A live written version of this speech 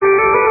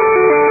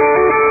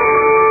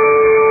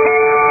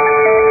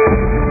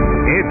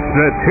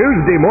the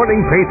Tuesday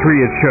Morning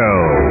Patriot Show.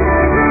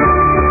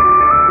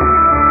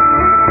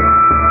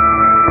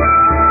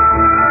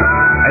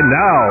 And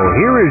now,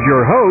 here is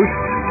your host,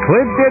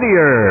 Clint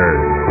Didier.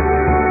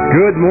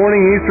 Good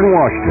morning, Eastern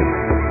Washington,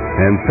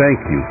 and thank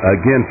you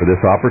again for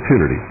this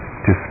opportunity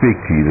to speak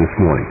to you this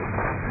morning.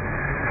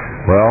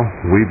 Well,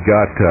 we've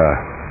got,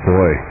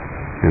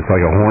 it's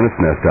like a hornet's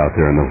nest out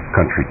there in the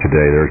country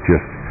today. There's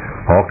just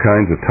all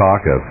kinds of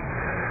talk of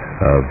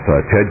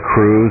Ted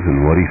Cruz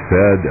and what he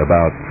said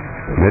about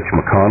Mitch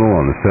McConnell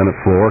on the Senate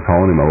floor,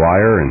 calling him a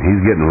liar, and he's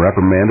getting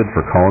reprimanded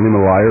for calling him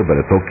a liar, but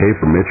it's okay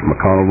for Mitch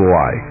McConnell to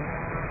lie.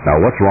 Now,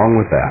 what's wrong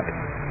with that?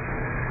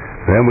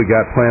 Then we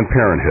got Planned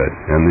Parenthood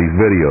and these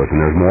videos,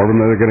 and there's more of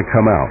them that are going to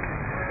come out.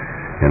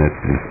 And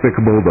it's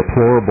despicable,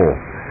 deplorable,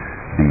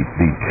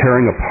 the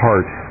tearing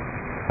apart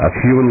of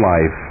human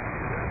life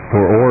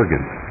for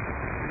organs.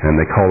 And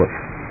they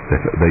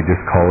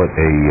just call it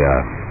a,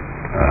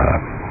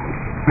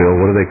 Bill,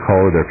 what do they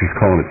call it? They're just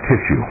calling it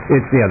tissue.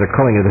 They're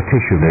calling it a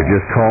tissue. They're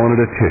just calling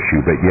it a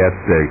tissue, but yet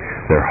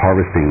they're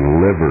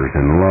harvesting livers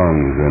and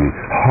lungs and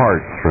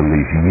hearts from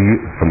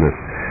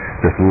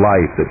this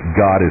life that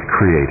God has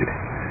created.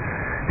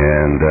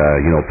 And,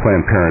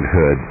 Planned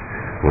Parenthood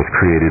was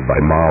created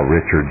by Ma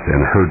Richards,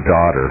 and her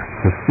daughter,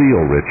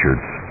 Cecile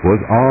Richards,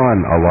 was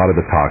on a lot of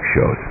the talk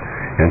shows.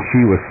 And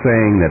she was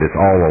saying that it's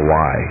all a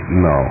lie.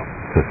 No,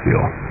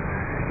 Cecile,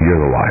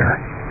 you're the liar.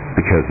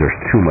 Because there's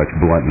too much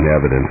blunt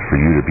evidence for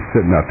you to be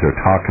sitting out there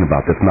talking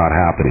about that's not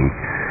happening,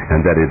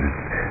 and that it's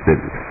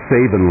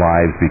saving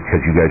lives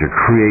because you guys are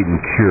creating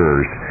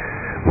cures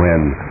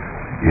when,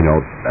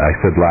 I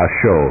said last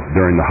show,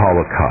 during the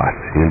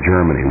Holocaust in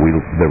Germany,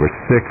 there were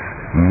 6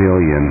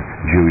 million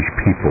Jewish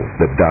people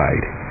that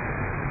died.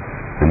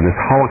 In this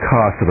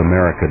Holocaust of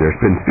America, there's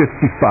been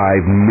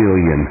 55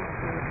 million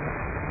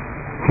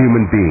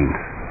human beings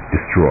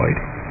destroyed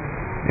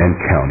and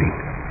counting.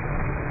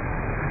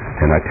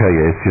 And I tell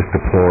you, it's just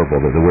deplorable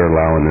that we're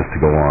allowing this to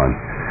go on.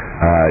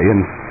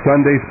 In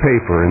Sunday's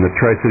paper, in the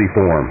Tri-City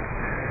Forum,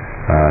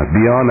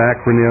 beyond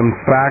acronyms,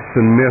 facts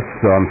and myths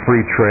on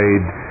free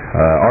trade,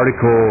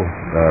 article,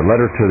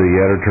 letter to the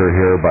editor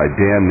here by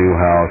Dan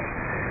Newhouse.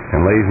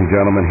 And ladies and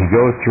gentlemen, he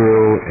goes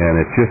through, and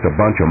it's just a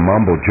bunch of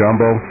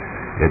mumbo-jumbo.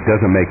 It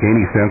doesn't make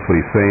any sense what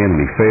he's saying, and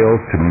he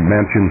fails to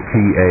mention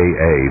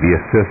PAA, the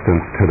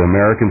assistance to the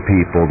American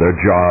people, their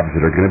jobs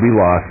that are going to be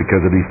lost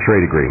because of these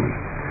trade agreements.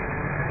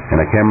 And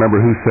I can't remember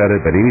who said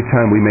it, but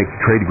anytime we make a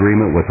trade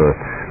agreement with a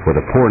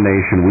poor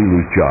nation, we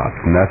lose jobs.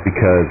 And that's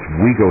because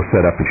we go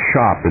set up and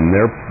shop in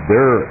their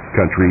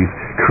countries,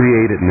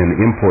 create it, and then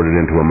import it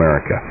into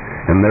America.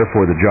 And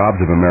therefore, the jobs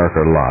of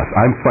America are lost.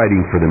 I'm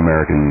fighting for the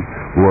American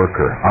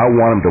worker. I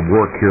want him to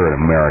work here in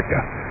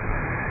America.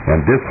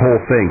 And this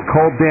whole thing,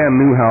 call Dan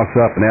Newhouse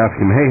up and ask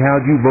him, hey,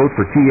 how'd you vote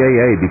for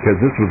TAA? Because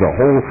this was a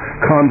whole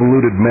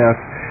convoluted mess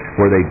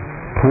where they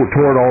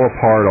tore it all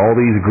apart, all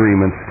these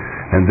agreements.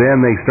 And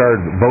then they started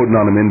voting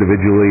on them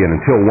individually, and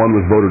until one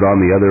was voted on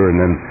the other, and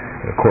then,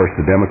 of course,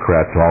 the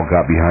Democrats all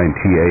got behind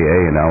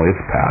TAA, and now it's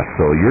passed.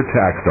 So your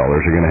tax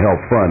dollars are going to help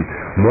fund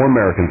more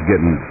Americans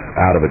getting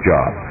out of a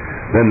job.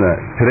 Then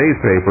today's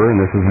paper,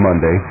 and this is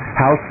Monday,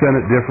 House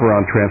Senate differ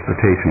on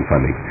transportation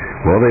funding.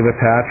 Well, they've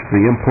attached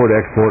the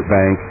Import-Export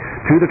Bank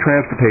to the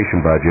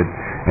transportation budget,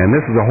 and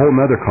this is a whole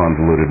other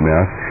convoluted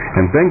mess.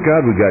 And thank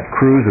God we got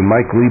Cruz and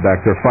Mike Lee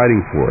back there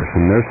fighting for us,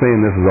 and they're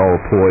saying this is all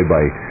a ploy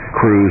by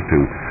Cruz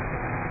to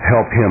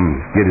help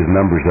him get his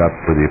numbers up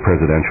for the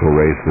presidential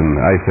race,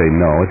 and I say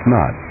no, it's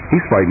not.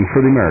 He's fighting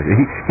for the America.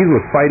 He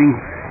was fighting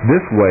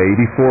this way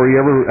before he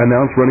ever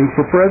announced running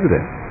for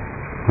president.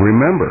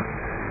 Remember,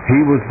 he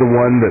was the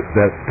one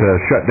that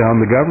shut down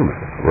the government,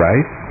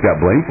 right?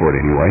 Got blamed for it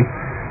anyway,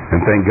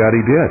 and thank God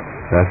he did.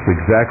 That's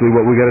exactly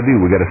what we got to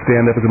do. We got to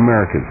stand up as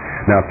Americans.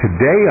 Now,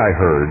 today I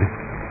heard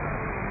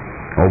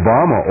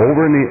Obama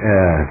over in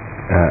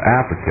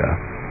Africa,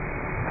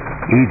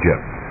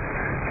 Egypt,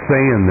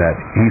 saying that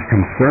he's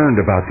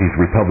concerned about these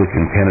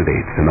Republican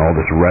candidates and all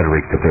this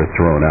rhetoric that they're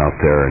throwing out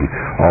there and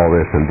all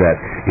this, and that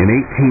in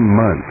 18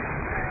 months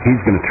he's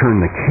going to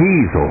turn the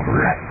keys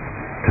over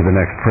to the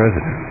next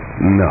president.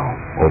 No,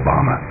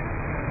 Obama.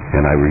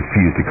 And I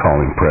refuse to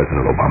call him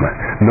President Obama.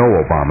 No,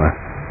 Obama.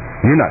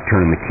 You're not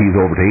turning the keys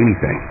over to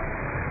anything.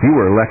 You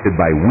were elected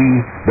by we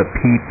the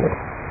people.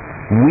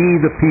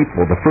 We the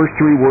people. The first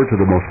 3 words of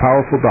the most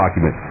powerful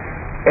document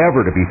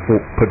ever to be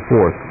put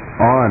forth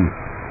on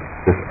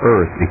this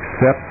earth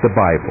except the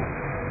Bible.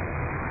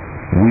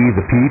 We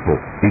the people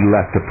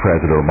elected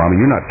President Obama.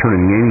 You're not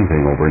turning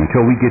anything over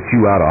until we get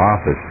you out of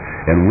office.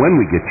 And when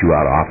we get you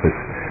out of office,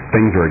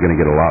 things are going to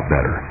get a lot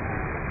better.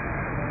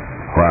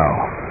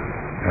 Wow.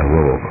 Got a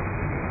little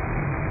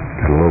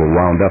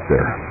wound up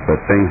there.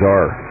 But things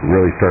are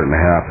really starting to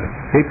happen.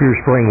 Keep your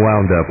spring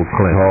wound up with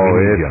Clint. Oh,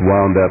 it's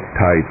wound up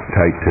tight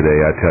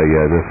today. I tell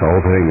you, this whole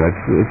thing,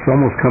 it's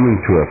almost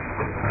coming to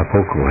a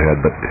focal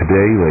head. But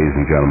today, ladies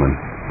and gentlemen,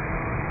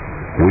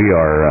 we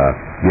are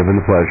given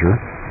the pleasure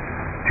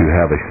to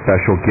have a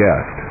special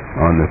guest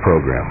on the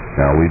program.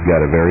 Now, we've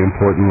got a very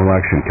important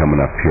election coming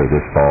up here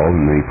this fall,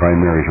 and the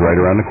primary is right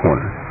around the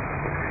corner.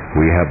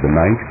 We have the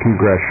 9th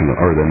Congressional,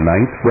 or the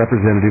 9th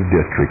Representative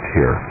District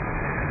here.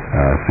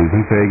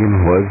 Susan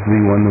Fagan was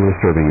the one that was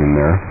serving in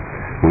there.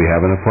 We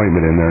have an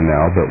appointment in there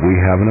now, but we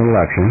have an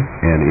election,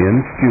 and in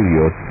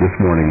studio this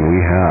morning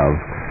we have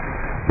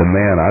the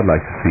man I'd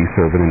like to see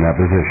serving in that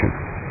position,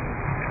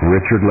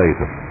 Richard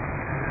Latham.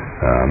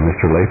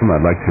 Mr. Latham,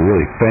 I'd like to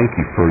really thank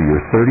you for your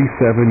 37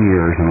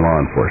 years in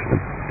law enforcement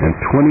and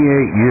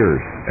 28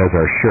 years as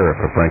our sheriff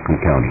of Franklin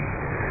County.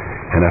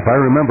 And if I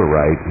remember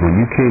right,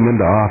 when you came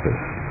into office,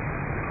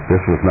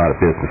 this was not a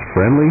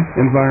business-friendly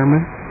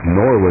environment,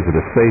 nor was it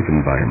a safe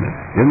environment.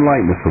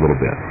 Enlighten us a little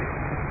bit.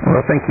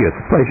 Well, thank you. It's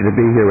a pleasure to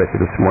be here with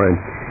you this morning.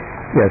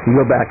 Yes, you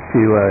go back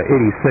to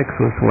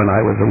 86 was when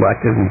I was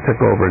elected and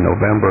took over in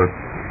November.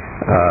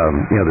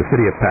 The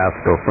city of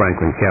Pasco,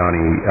 Franklin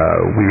County,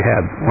 we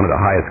had one of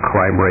the highest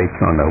crime rates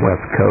on the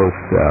West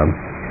Coast.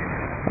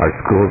 Our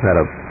schools had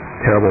a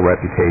terrible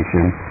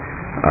reputation.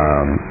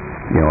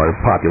 Our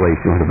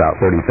population was about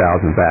 30,000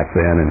 back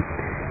then, and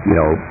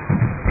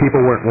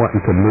people weren't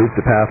wanting to move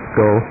to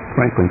Pasco,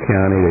 Franklin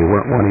County. They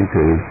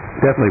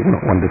definitely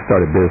weren't wanting to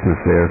start a business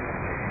there.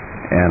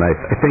 And I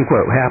think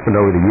what happened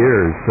over the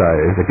years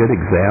is a good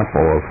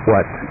example of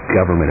what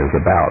government is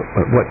about,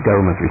 what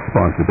government's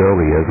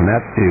responsibility is, and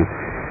that's to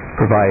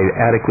provide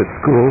adequate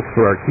schools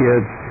for our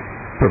kids,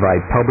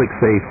 provide public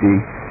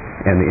safety,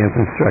 and the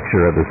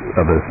infrastructure of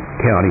the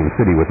county and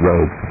city with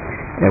roads.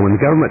 And when the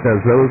government does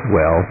those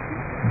well,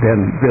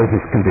 then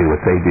business can do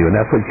what they do, and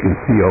that's what you can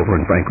see over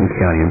in Franklin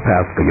County and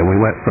Pasco. We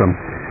went from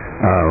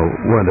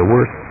one of the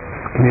worst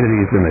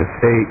communities in the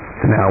state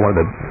to now one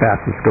of the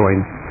fastest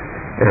growing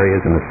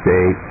areas in the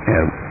state,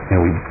 and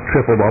we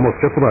almost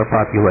tripled our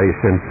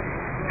population,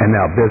 and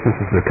now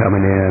businesses are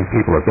coming in,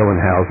 people are building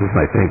houses, and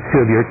I think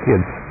 2 of your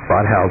kids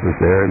bought houses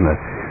there in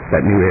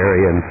that new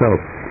area, and so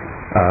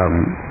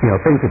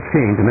things have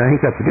changed, and I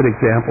think that's a good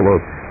example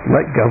of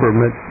let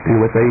government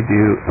do what they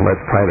do and let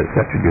private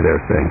sector do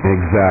their thing.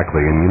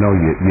 Exactly, and you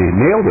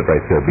nailed it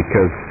right there,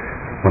 because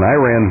when I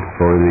ran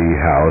for the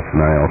House,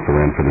 and I also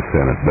ran for the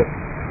Senate, but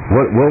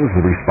what was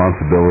the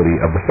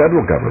responsibility of the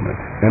federal government?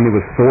 And there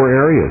was 4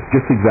 areas,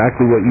 just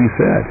exactly what you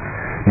said.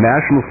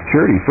 National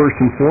security, first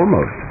and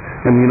foremost.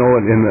 And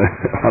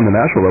on the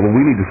national level,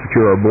 we need to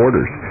secure our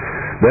borders.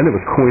 Then it was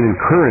coin and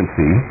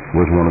currency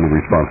was one of the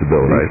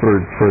responsibilities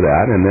for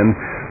that, and then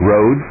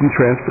roads and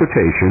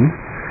transportation,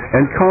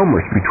 and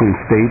commerce between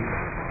states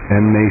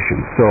and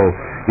nations. So,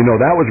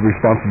 that was a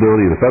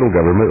responsibility of the federal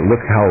government.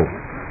 Look how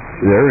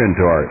they're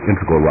into our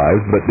integral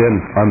lives. But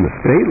then on the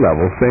state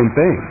level, same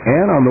thing.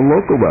 And on the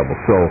local level.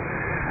 So,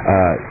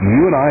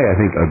 you and I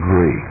think,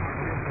 agree.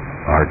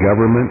 Our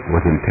government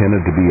was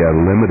intended to be a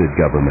limited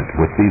government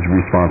with these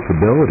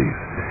responsibilities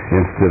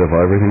instead of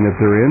everything that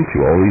they're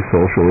into, all these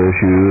social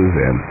issues,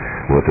 and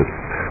with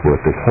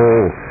this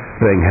whole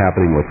thing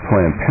happening with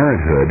Planned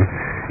Parenthood.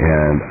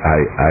 And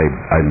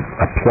I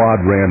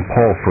applaud Rand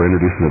Paul for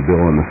introducing a bill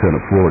on the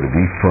Senate floor to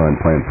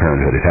defund Planned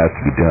Parenthood. It has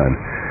to be done.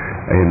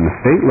 In the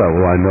state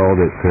level, I know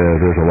that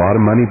there's a lot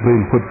of money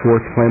being put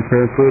forth to Planned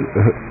Parenthood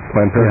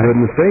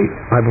in the state.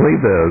 I believe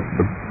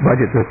the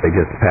budget that they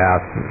just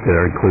passed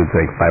includes,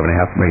 I think,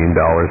 $5.5 million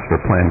for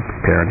Planned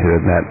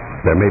Parenthood, and that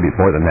there may be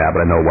more than that,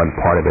 but I know one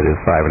part of it is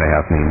 $5.5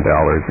 million.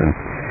 And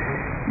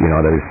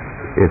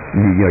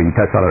you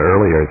touched on it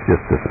earlier. It's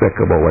just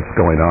despicable what's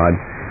going on.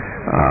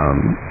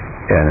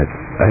 And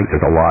I think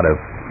there's a lot of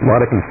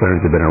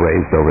concerns have been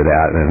raised over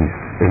that, and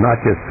it's not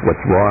just what's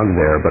wrong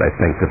there, but I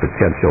think the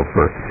potential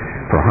for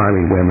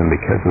harming women,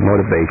 because the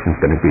motivation is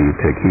going to be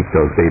to keep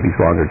those babies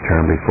longer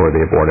term before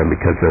they abort them,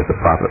 because there's a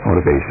profit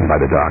motivation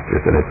by the doctors,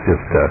 and it's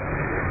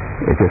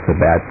just a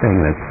bad thing,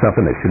 and it's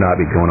something that should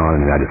not be going on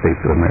in the United States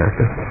of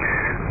America.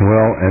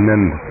 Well, and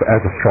then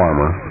as a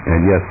farmer,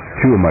 and yes,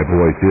 2 of my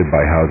boys did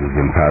buy houses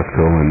in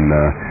Pasco, and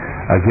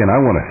again, I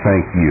want to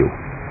thank you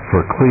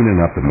for cleaning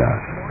up the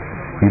mess.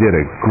 You did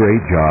a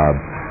great job.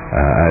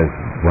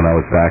 When I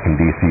was back in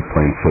D.C.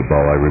 playing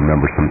football, I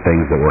remember some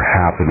things that were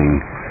happening,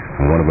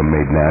 and one of them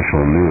made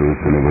national news,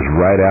 and it was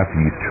right after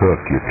you took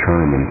your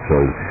term, and so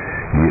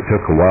it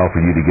took a while for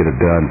you to get it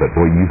done, but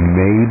boy, you've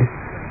made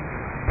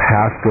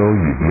Pasco,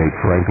 you've made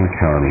Franklin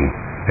County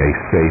a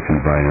safe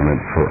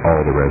environment for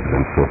all the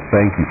residents, so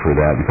thank you for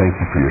that, and thank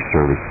you for your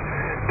service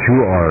to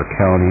our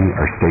county,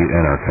 our state,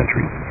 and our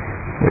country.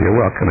 Well, you're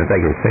welcome, and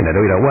thank you for saying that.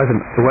 It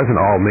wasn't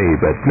all me,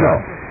 but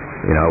no.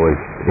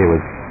 It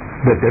was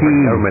the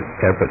different government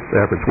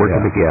efforts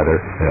working together.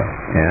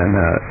 Yeah.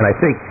 And I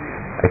think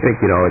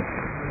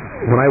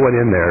when I went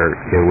in there,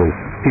 it was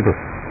people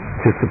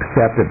just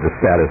accepted the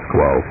status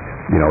quo.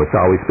 It's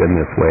always been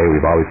this way.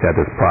 We've always had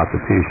this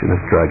prostitution,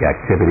 this drug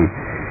activity,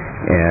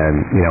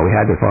 and we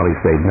had to finally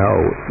say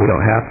no. We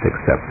don't have to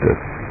accept this.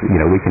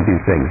 We can do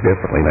things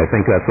differently. And I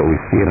think that's what we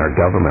see in our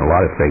government. A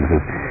lot of things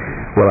is,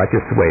 well, that's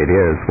just the way it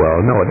is. Well,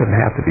 no, it doesn't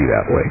have to be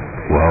that way.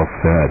 Well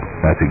said.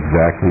 That's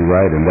exactly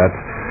right, and that's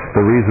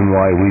the reason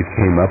why we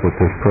came up with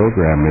this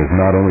program, is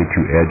not only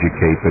to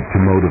educate, but to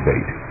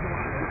motivate.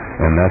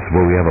 And that's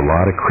where we have a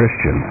lot of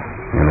Christians.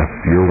 And if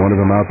you're one of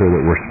them out there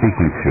that we're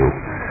speaking to,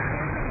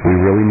 we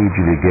really need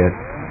you to get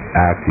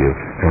active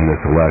in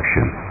this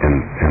election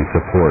and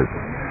support.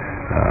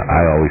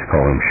 I always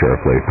call him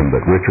Sheriff Latham,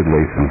 but Richard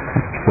Latham,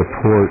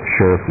 support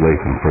Sheriff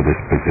Latham for this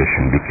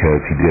position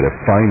because he did a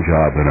fine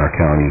job in our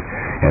county,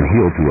 and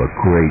he'll do a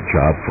great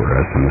job for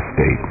us in the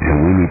state.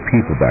 And we need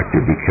people back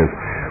there because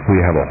we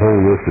have a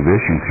whole list of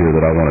issues here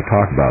that I want to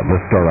talk about.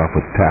 Let's start off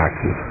with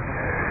taxes.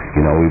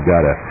 You know, we've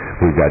got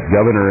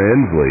Governor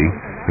Inslee,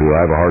 who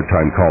I have a hard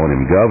time calling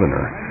him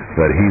governor,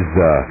 but he's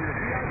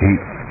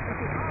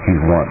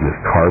wanting this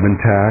carbon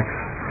tax.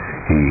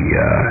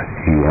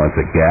 He wants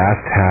a gas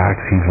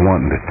tax. He's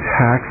wanting to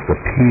tax the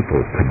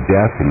people to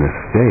death in this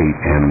state,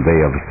 and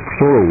they have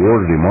sort of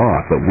warded him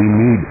off. But we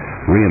need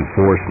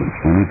reinforcements.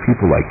 We need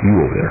people like you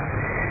over there.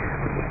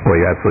 Well,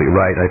 you're absolutely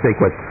right. I think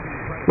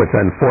what's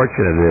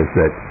unfortunate is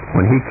that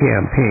when he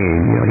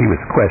campaigned, you know, he was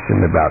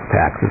questioned about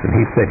taxes, and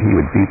he said he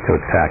would veto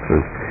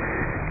taxes.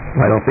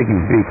 I don't think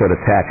he's vetoed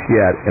a tax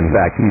yet. In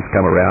fact, he's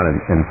come around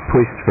and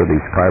pushed for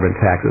these carbon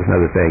taxes and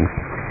other things.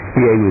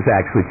 He was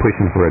actually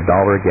pushing for $1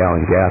 a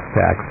gallon gas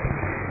tax.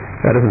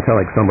 That doesn't sound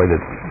like somebody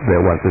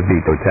that wants to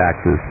veto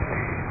taxes.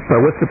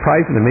 But what's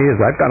surprising to me is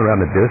I've gone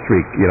around the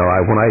district. You know,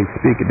 when I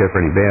speak at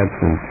different events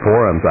and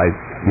forums, I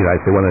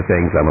say one of the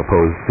things I'm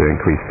opposed to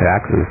increased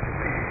taxes,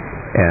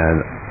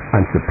 and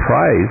I'm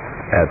surprised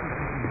at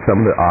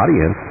some of the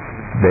audience.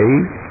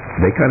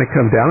 They kind of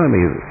come down on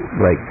me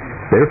like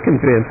they're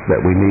convinced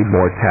that we need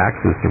more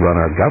taxes to run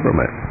our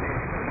government.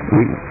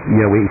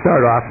 We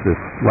started off this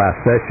last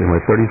session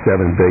with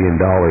 $37 billion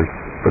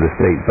for the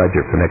state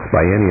budget for next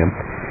biennium,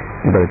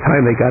 and by the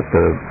time they got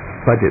the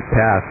budget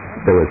passed,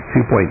 there was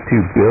 $2.2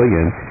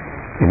 billion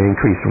in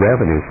increased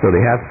revenue. So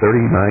they have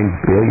 $39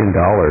 billion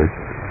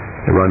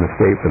to run the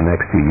state for the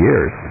next 2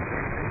 years,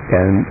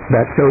 and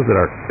that shows that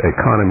our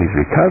economy is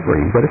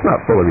recovering, but it's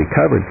not fully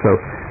recovered. So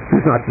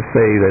who's not to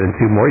say that in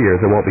 2 more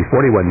years there won't be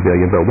 $41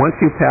 billion? But once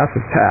you pass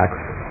a tax,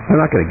 they're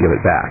not going to give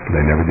it back.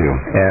 They never do.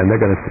 And they're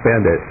going to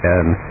spend it.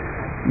 And,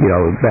 you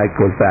know, that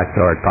goes back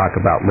to our talk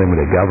about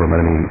limited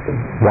government. I mean,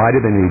 why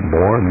do they need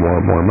more and more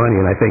and more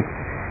money? And I think,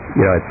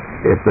 you know,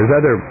 if there's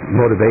other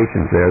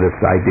motivations there, this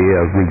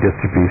idea of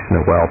redistribution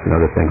of wealth and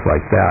other things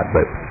like that.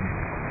 But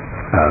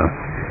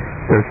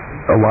there's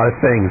a lot of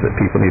things that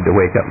people need to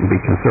wake up and be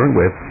concerned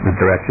with, the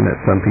direction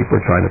that some people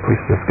are trying to push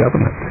this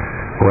government.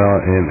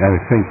 Well, and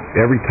I think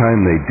every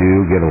time they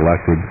do get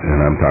elected,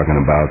 and I'm talking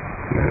about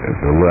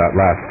the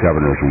last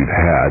governors we've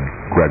had,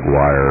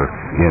 Gregoire,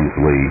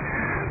 Inslee,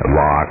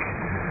 Locke,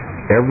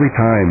 every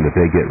time that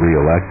they get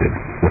reelected,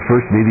 the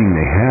first meeting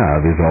they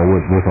have is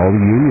always with all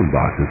the union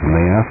bosses, and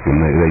they ask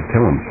them, they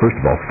tell them, first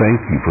of all, thank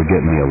you for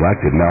getting me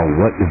elected. Now,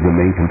 what is the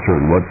main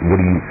concern? What do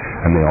you?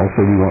 And they all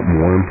say we want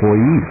more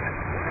employees.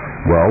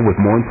 Well, with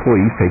more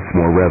employees takes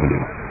more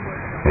revenue.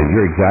 And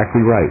you're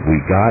exactly right. We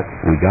got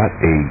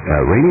a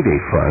rainy day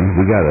fund.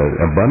 We got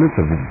an abundance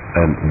of,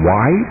 and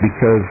why?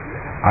 Because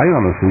I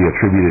honestly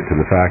attribute it to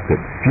the fact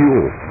that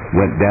fuel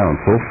went down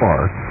so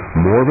far,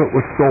 more of it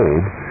was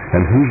sold,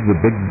 and who's the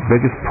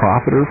biggest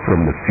profiter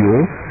from the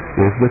fuel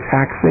is the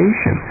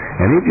taxation.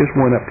 And it just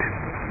went up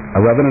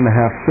 11.5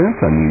 cents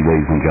on you,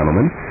 ladies and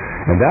gentlemen,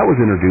 and that was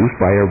introduced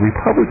by a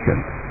Republican.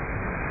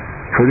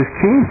 Curtis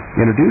King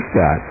introduced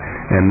that,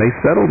 and they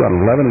settled on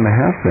 11.5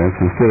 cents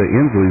instead of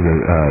Inslee's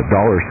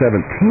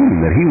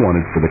 $1.17 that he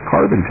wanted for the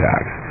carbon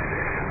tax.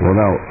 Well,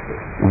 now,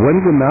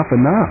 when's enough?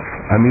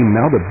 I mean,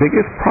 now the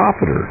biggest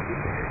profiter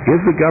is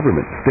the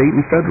government, state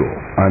and federal,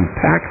 on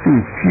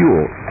taxing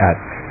fuel at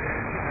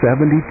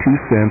 72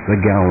 cents a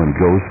gallon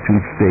goes to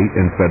state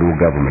and federal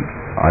government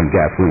on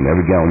gasoline,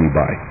 every gallon you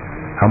buy.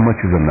 How much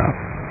is enough?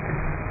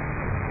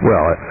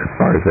 Well, as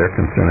far as they're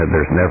concerned,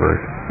 there's never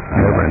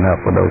enough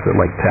for those that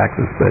like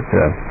taxes, but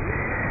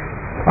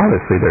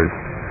obviously there's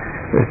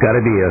got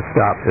to be a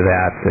stop to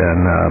that,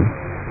 and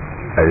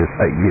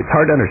it's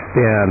hard to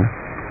understand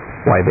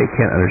why they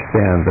can't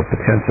understand the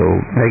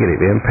potential negative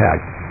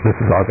impact this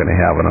is all going to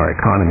have on our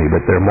economy, but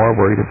they're more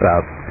worried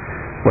about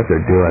what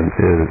they're doing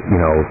to, you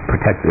know,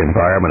 protect the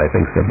environment. I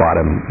think it's their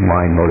bottom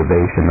line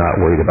motivation, not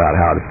worried about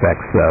how it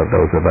affects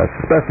those of us,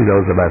 especially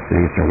those of us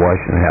in Eastern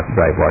Washington who have to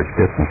drive large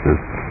distances.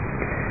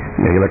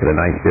 You know, you look at the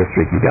 9th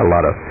District, you've got a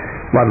lot of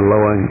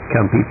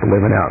low-income people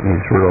living out in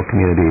these rural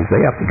communities.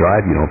 They have to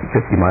drive, 50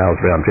 miles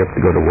round trip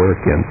to go to work,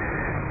 and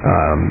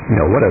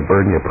what a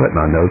burden you're putting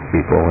on those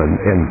people.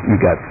 And you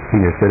got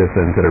senior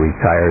citizens that are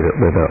retired that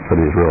live out for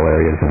these rural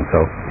areas, and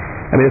so,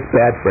 I mean, it's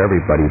bad for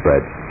everybody,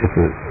 but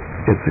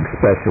it's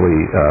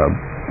especially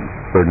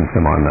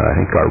burdensome on, I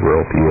think, our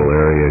rural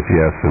areas.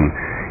 Yes, and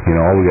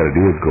all we got to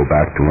do is go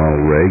back to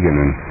Ronald Reagan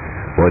and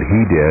what he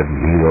did.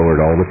 He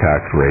lowered all the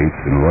tax rates,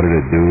 and what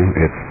did it do?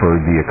 It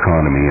spurred the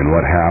economy, and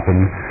what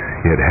happened?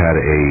 It had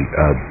a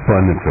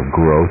abundance of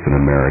growth in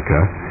America,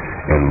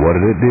 and what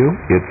did it do?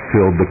 It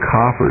filled the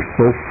coffers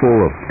so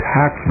full of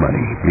tax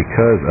money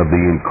because of the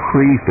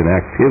increase in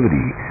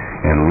activity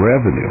and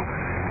revenue.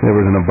 There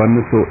was an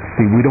abundance of,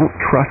 we don't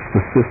trust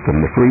the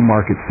system, the free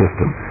market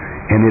system,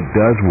 and it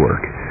does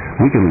work.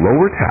 We can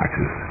lower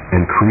taxes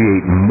and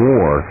create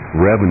more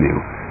revenue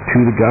to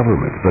the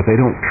government, but they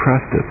don't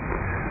trust it.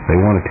 They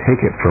want to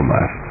take it from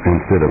us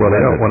instead of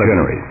they don't want to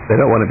generate. They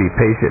don't want to be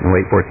patient and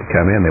wait for it to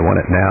come in. They want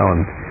it now,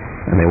 and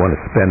they want to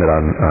spend it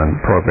on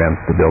programs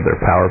to build their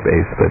power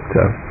base. But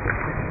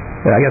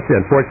I guess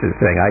the unfortunate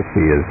thing I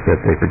see is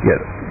that they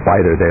forget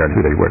why they're there and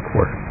who they work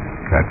for.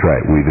 That's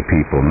right, we the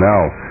people.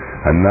 Now,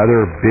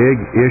 another big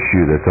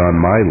issue that's on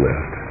my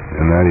list,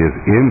 and that is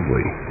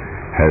Inslee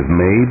has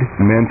made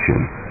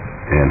mention,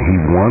 and he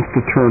wants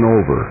to turn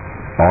over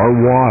our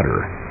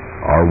water,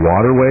 our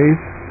waterways,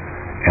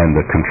 and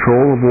the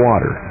control of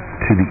water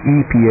to the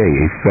EPA,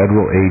 a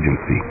federal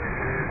agency.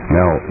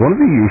 Now, one of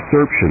the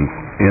usurpations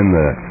in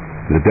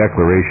the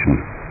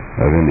Declaration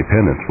of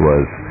Independence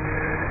was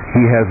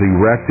he has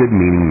erected,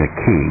 meaning the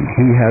king,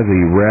 he has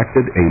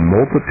erected a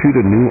multitude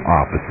of new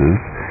offices,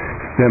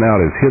 sent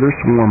out his hither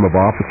swarm of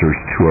officers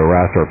to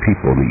harass our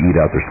people and to eat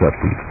out their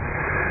substance.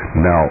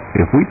 Now,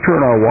 if we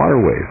turn our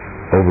waterways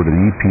over to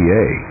the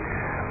EPA,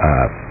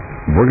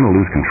 we're going to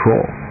lose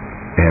control.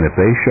 And if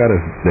they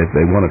if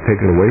they want to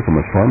take it away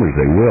from us farmers,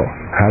 they will.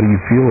 How do you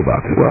feel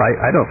about this? Well,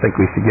 I don't think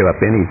we should give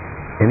up any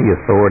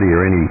authority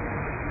or any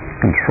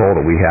control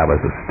that we have as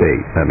a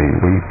state. I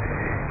mean,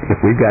 if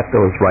we've got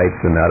those rights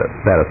and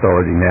that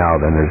authority now,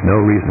 then there's no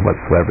reason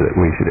whatsoever that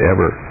we should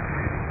ever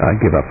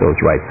give up those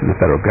rights to the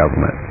federal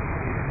government.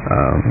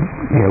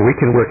 We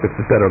can work with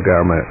the federal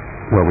government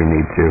where we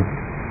need to,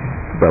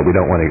 but we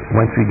don't want to.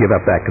 Once we give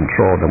up that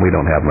control, then we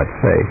don't have much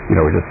say.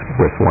 We're just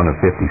one of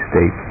 50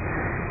 states,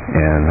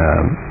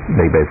 and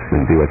they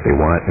basically do what they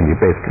want. And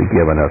you're basically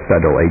given a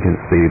federal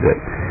agency that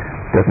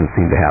doesn't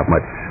seem to have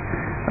much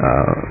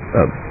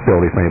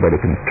ability for anybody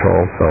to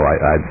control. So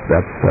I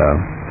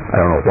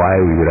don't know why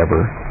we would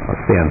ever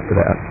stand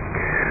for that.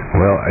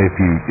 Well, if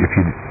you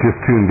just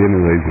tuned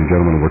in, ladies and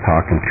gentlemen, we're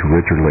talking to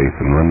Richard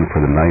Latham, running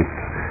for the ninth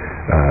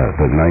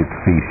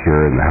seat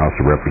here in the House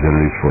of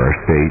Representatives for our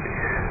state.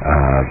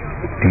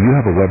 Do you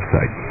have a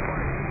website?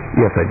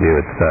 Yes, I do.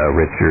 It's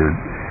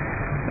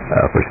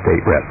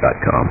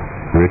richardforstaterep.com.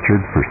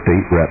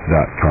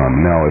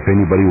 richardforstaterep.com. Now, if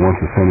anybody wants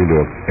to send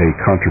into a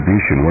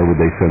contribution, where would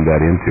they send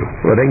that into?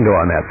 Well, they can go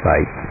on that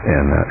site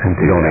and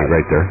donate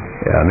right there.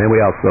 Yeah, and then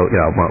we also,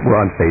 we're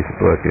on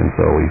Facebook, and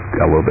so we've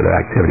got a little bit of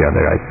activity on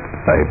there. I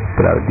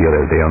put out a deal the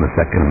other day on the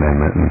Second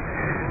Amendment and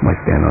my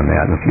stand on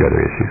that and a few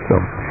other issues. So,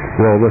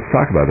 well, let's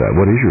talk about that.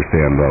 What is your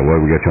stand, though? Why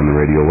we got you on the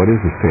radio? What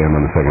is the stand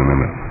on the Second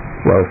Amendment?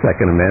 Well, the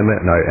Second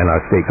Amendment and our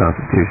state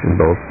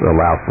constitution both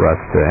allow for us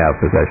to have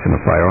possession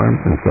of firearms,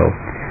 and so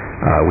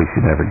we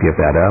should never give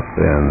that up,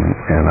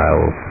 and I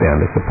will stand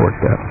to support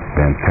that.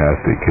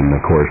 Fantastic. And, of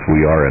course,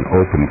 we are an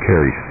open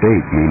carry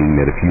state, meaning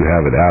that if you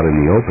have it out in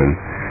the open,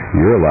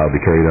 you're allowed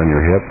to carry it on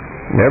your hip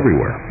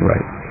everywhere.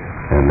 Right.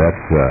 And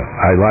that's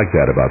I like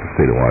that about the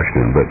state of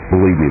Washington, but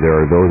believe me, there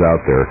are those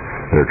out there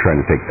that are trying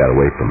to take that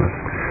away from us.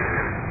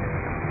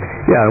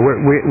 Yeah, we're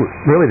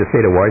really the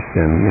state of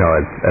Washington,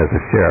 as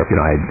a sheriff,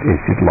 I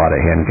issued a lot of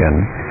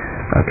handgun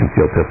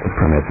concealed pistol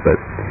permits,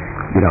 but,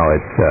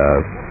 it's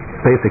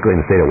basically in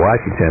the state of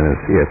Washington,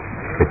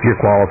 if you're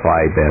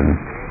qualified, then,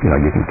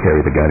 you can carry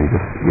the gun,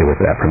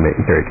 with that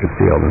permit and carry it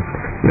concealed. And,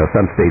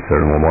 some states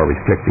are a little more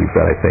restrictive,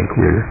 but I think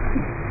we're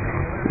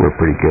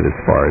pretty good as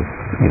far as,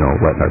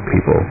 letting our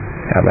people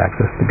have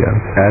access to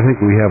guns. I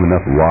think we have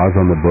enough laws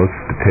on the books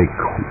to take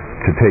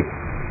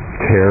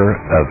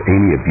care of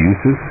any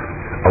abuses.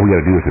 All we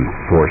got to do is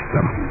enforce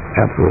them.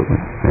 Absolutely.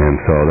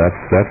 And so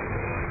that's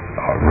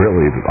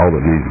really all that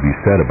needs to be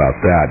said about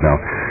that.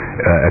 Now,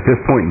 at this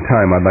point in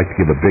time, I'd like to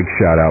give a big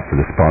shout out for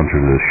the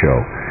sponsors of the show.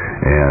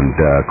 And,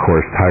 of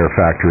course, Tire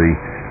Factory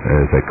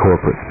is a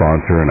corporate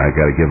sponsor, and I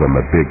got to give them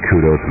a big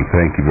kudos and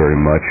thank you very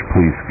much.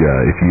 Please,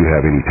 if you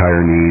have any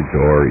tire needs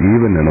or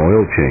even an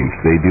oil change,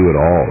 they do it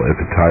all at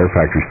the Tire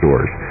Factory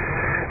stores.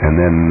 And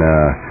then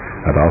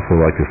I'd also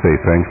like to say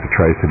thanks to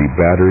Tri-City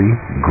Battery,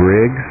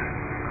 Griggs,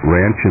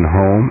 Ranch and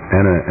Home,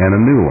 and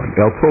a new one,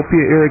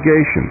 Eltopia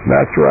Irrigation.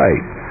 That's right,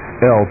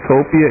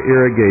 Eltopia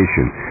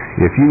Irrigation.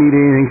 If you need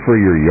anything for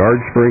your yard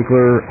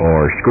sprinkler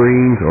or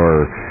screens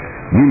or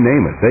you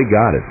name it, they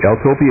got it.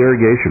 Eltopia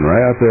Irrigation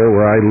right out there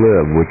where I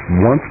live, which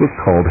once was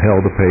called Hell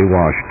to Pay,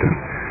 Washington,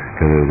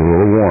 because it was a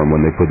little warm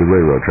when they put the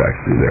railroad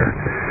tracks through there.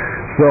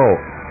 So,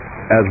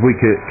 as we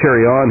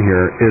carry on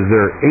here, is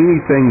there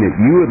anything that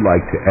you would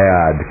like to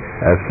add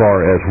as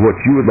far as what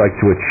you would like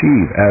to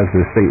achieve as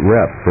the state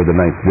rep for the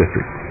 9th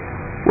District?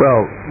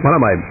 Well,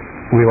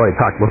 we've already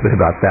talked a little bit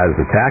about that, is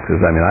the taxes.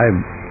 I mean,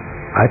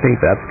 I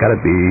think that's got to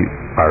be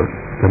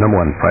the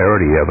number one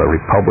priority of a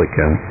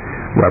Republican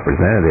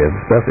representative,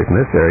 especially from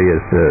this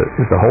area,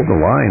 is to hold the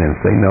line and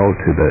say no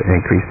to the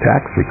increased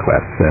tax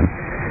requests. And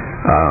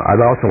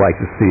I'd also like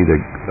to see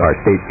our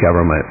state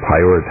government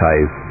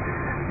prioritize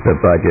the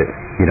budget,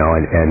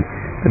 and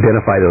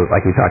identify those,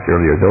 like we talked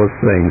earlier, those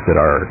things that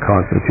are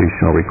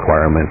constitutional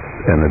requirements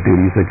and the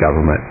duties of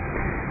government.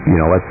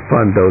 Let's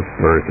fund those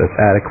first. Let's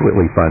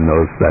adequately fund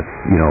those. That's,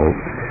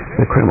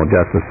 the criminal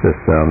justice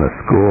system, the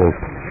schools.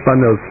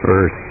 Fund those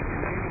first,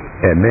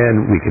 and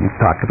then we can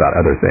talk about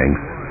other things.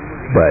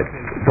 But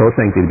those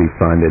things need to be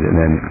funded, and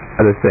then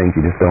other things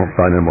you just don't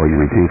fund them, or you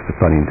reduce the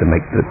funding to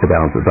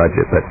balance the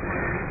budget. But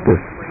this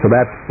So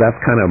that's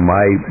kind of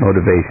my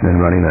motivation in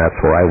running. That's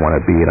where I want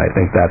to be, and I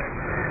think that's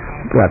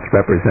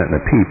representing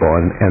the people.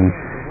 And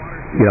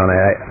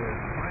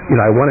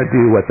I want to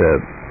do what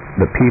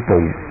the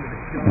people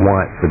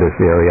want for this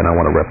area, and I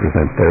want to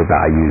represent their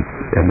values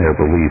and their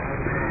beliefs.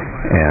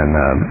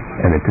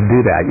 And to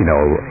do that,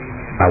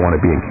 I want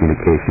to be in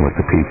communication with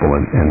the people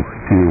and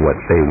do what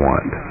they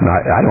want.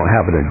 I don't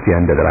have an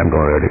agenda that I'm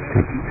going to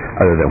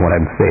other than what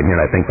I'm saying here.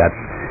 And I think that's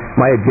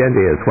my agenda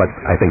is what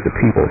I think the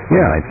people in the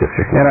 9th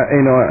District want.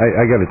 And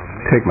I got to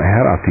take my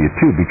hat off to you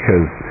too,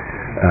 because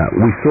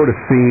we sort of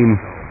seen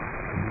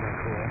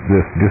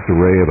this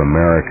disarray of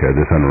America,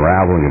 this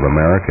unraveling of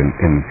America,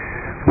 and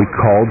we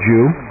called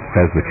you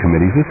as the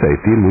committees of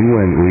safety, and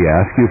we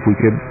asked you if we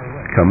could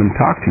come and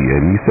talk to you,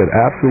 and you said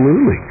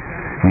absolutely.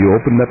 You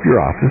opened up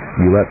your office,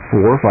 you let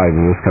 4 or 5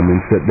 of us come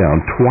and sit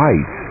down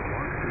twice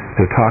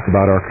to talk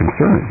about our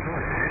concerns.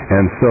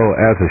 And so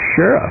as a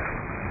sheriff,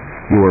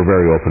 you were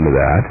very open to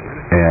that,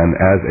 and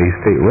as a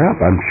state rep,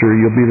 I'm sure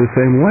you'll be the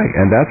same way.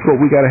 And that's what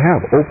we got to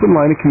have, open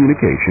line of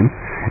communication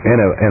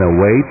and a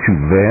way to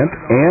vent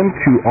and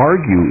to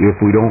argue if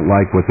we don't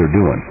like what they're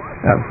doing.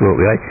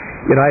 Absolutely.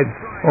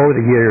 Over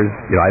the years,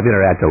 I've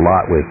interacted a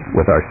lot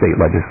with our state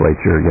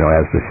legislature,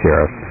 as the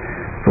sheriff,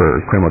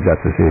 for criminal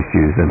justice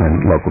issues and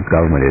then local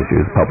government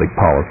issues, public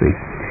policy.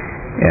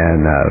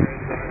 And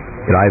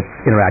I've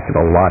interacted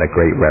with a lot of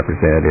great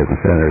representatives and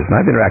senators, and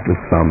I've interacted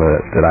with some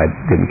that I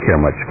didn't care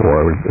much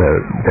for,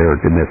 their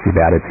dismissive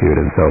attitude.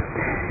 And so,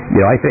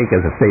 I think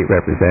as a state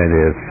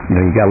representative,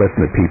 you got to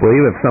listen to people.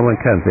 Even if someone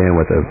comes in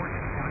with a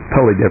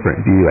totally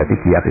different view, I think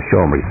you have to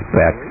show them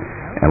respect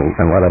and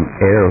let them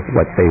air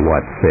what they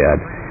want said.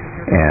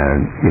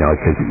 And,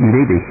 because you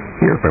need to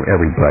hear from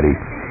everybody,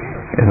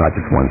 and not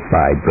just one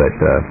side, but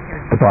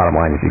the bottom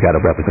line is you got to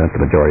represent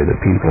the majority of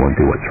the people and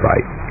do what's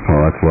right.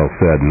 Well, that's well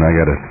said. And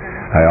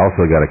I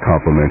also got to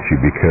compliment you,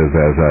 because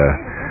as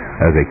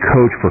a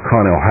coach for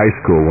Connell High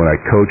School, when I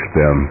coached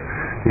them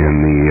in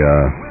the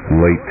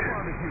late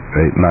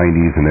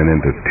 90s and then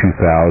into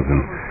 2000,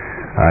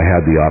 I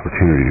had the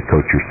opportunity to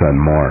coach your son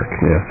Mark.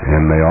 Yes.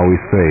 And they always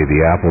say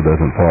the apple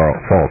doesn't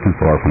fall too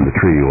far from the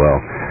tree.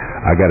 Well,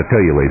 I got to tell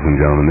you, ladies and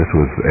gentlemen, this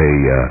was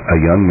a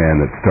young man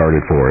that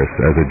started for us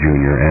as a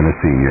junior and a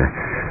senior,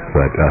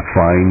 but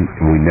fine.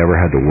 We never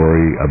had to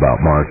worry about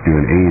Mark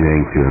doing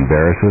anything to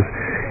embarrass us.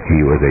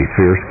 He was a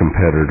fierce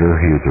competitor.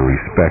 He was a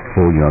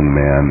respectful young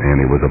man, and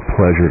it was a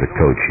pleasure to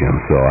coach him.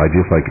 So I'd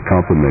just like to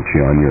compliment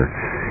you on your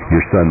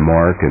son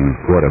Mark and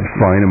what a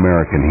fine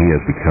American he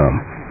has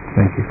become.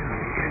 Thank you.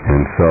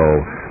 And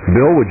so,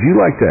 Bill, would you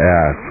like to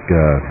ask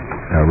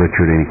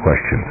Richard any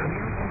questions?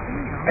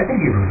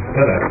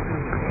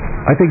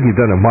 I think you've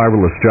done a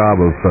marvelous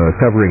job of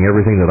covering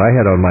everything that I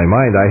had on my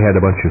mind. I had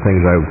a bunch of things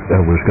I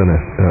was going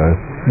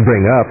to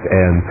bring up,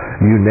 and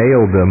you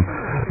nailed them.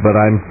 But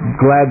I'm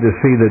glad to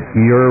see that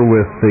you're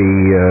with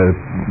the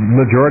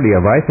majority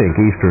of, I think,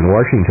 Eastern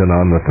Washington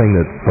on the thing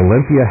that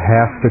Olympia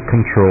has to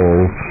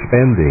control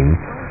spending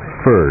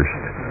first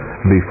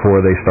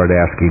before they start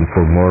asking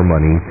for more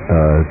money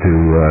to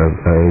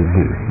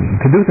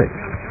do things.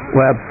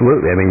 Well,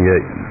 absolutely. I mean,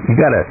 you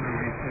got to.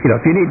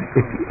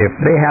 If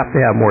they have to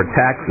have more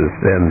taxes,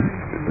 then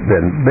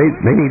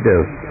they need to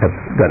have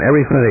done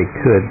everything they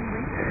could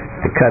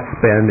to cut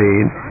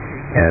spending,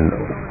 and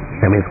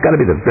I mean it's got to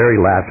be the very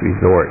last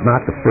resort,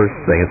 not the first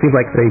thing. It seems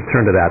like they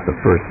turned to that the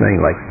first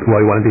thing. Like,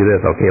 well, you want to do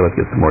this? Okay, let's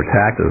get some more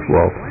taxes.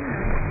 Well,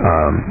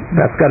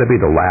 that's got to be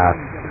the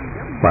last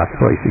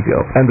place you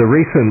go. And the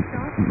recent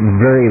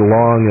very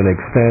long and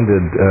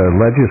extended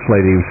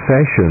legislative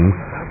session,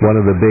 one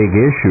of the big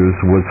issues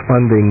was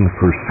funding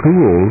for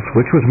schools,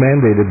 which was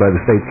mandated by the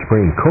state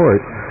Supreme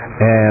Court,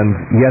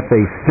 and yet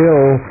they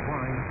still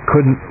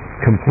couldn't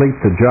complete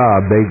the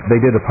job. They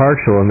did a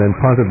partial and then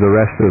punted the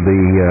rest of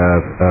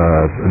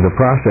the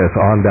process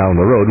on down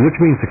the road, which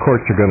means the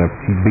courts are going to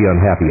be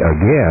unhappy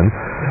again.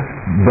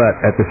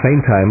 But at the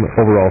same time,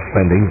 overall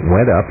spending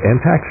went up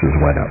and taxes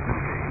went up.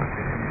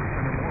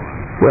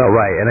 Well,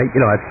 right, and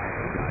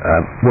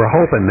we're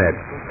hoping that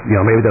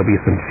maybe there'll be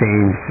some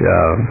change.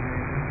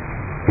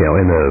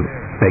 In the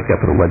makeup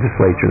of the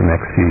legislature the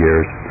next few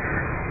years.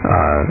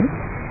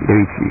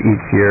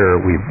 Each year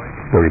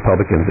the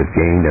Republicans have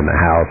gained in the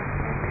House,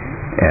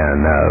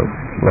 and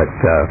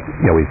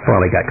we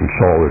finally got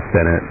control of the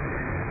Senate,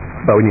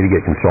 but we need to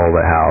get control of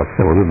the House,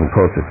 and we're moving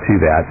closer to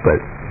that, but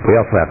we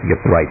also have to get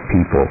the right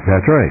people.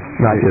 That's right.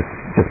 Not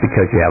just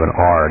because you have an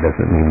R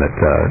doesn't mean that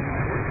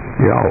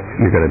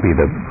you're going to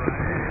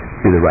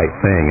do the right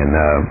thing, and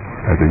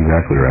that's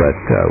exactly right.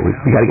 But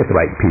we got to get the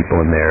right people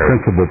in there.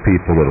 Principled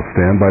people that will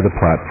stand by the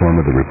platform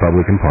of the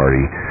Republican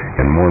Party,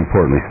 and more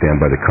importantly,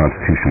 stand by the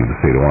Constitution of the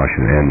state of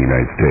Washington and the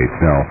United States.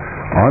 Now,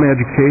 on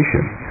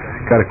education,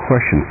 got a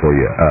question for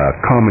you.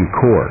 Common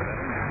Core.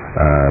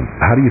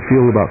 How do you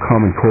feel about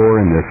Common Core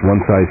and this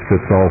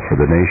one-size-fits-all for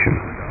the nation?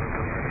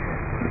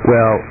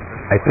 Well,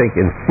 I think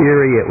in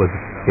theory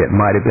it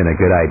might have been a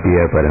good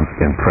idea, but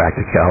in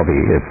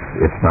practicality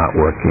it's not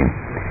working.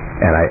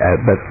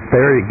 But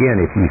there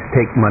again, if you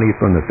take money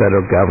from the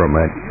federal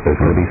government, there's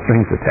going to be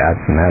strings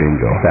attached, and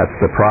that's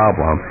the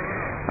problem.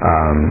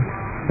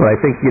 But I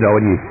think,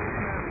 when you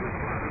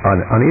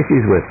on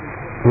issues with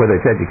whether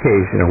it's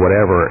education or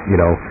whatever,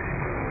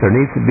 there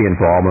needs to be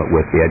involvement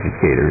with the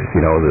educators.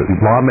 The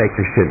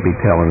lawmakers shouldn't be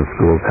telling the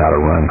schools how to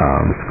run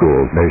the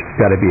schools. There's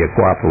got to be a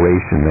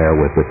cooperation there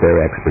with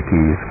their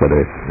expertise,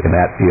 whether it's in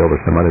that field or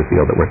some other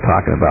field that we're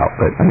talking about.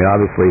 But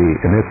obviously,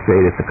 in this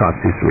state, it's a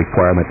constitutional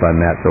requirement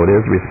on that, so it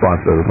is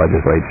responsible of the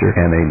legislature,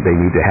 and they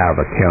need to have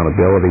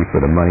accountability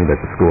for the money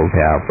that the schools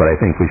have. But I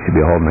think we should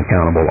be holding them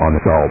accountable on the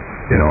results.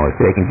 If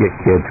they can get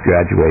kids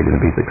graduated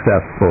and be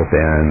successful,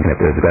 then if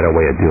there's a better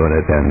way of doing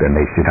it, then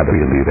they should have the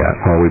freedom to do that.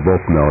 Well, we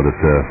both know that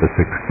the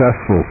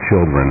successful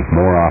children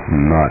more often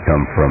than not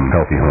come from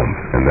healthy homes,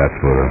 and that's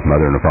for a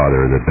mother and a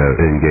father that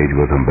engage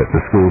with them. But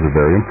the schools are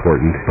very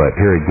important. But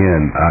here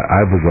again,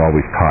 I was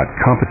always taught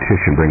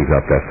competition brings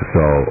up that.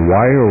 So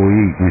why are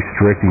we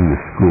restricting the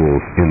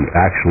schools in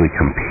actually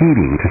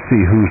competing to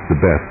see who's the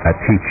best at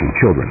teaching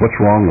children? What's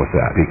wrong with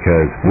that?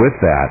 Because with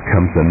that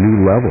comes a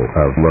new level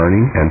of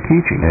learning and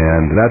teaching.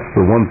 And that's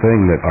the one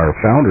thing that our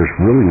founders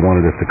really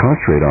wanted us to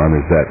concentrate on,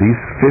 is that these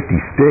 50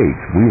 states,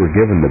 we were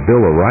given the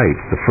Bill of Rights,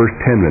 the first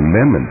 10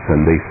 amendments,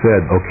 and they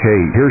said, okay,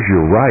 here's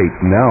your right.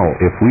 Now,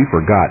 if we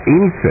forgot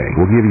anything,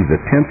 we'll give you the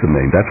 10th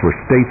amendment. That's where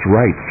states'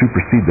 rights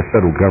supersede the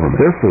federal government.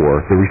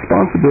 Therefore, the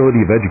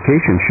responsibility of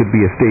education should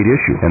be a state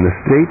issue, and the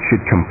state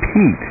should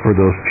compete for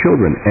those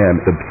children,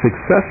 and the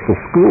successful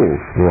schools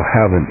will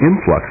have an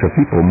influx of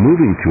people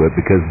moving to it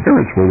because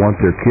parents will want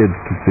their kids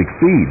to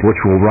succeed,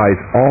 which will rise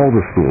all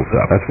the schools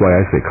up. That's why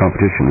I say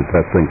competition is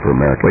the best thing for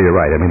America. Well, you're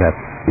right.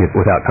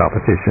 Without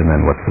competition,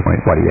 then what's the point?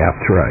 Why do you have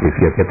to try? If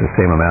you get the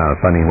same amount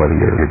of funding, whether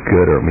you're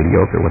good or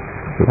mediocre, what's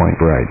the point?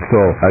 Right.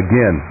 So,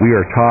 again, we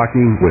are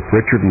talking with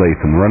Richard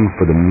Latham, running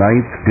for the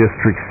 9th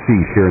District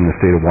seat here in the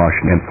state of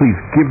Washington. And please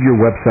give your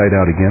website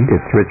out again.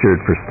 It's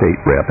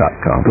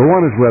richardforstaterep.com. Go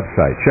on his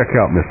website. Check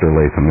out Mr.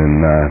 Latham,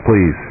 and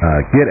please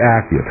get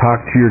active.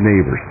 Talk to your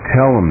neighbors.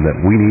 Tell them that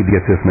we need to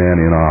get this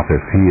man in office.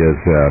 He has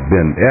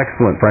been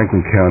excellent in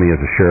Franklin County as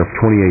a sheriff,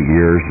 28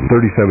 years and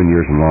 37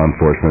 years in law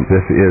enforcement.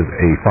 This is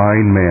a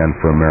fine man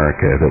for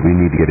America that we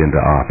need to get into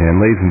office.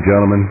 And ladies and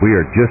gentlemen, we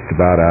are just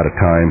about out of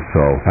time, so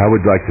I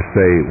would like to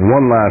say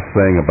one last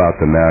thing about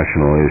the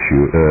national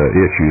issues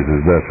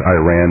is this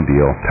Iran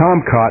deal. Tom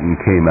Cotton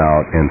came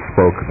out and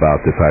spoke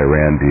about this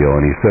Iran deal,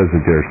 and he says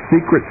that there's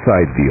secret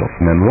side deals.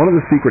 And one of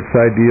the secret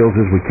side deals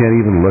is we can't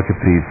even look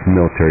at these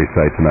military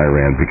sites in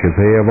Iran because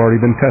they have already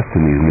been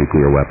testing these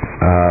nuclear weapons.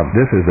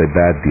 This is a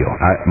bad deal.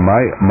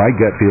 My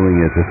gut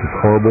feeling is this is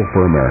horrible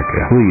for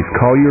America. Please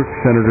call your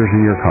senators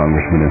and your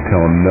congressmen and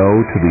tell them no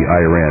to the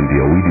Iran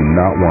deal. We do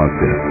not want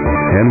this.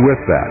 And with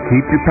that,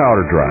 keep your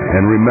powder dry.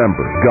 And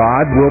remember,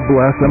 God will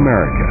bless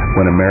America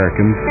when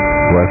Americans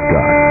bless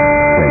God.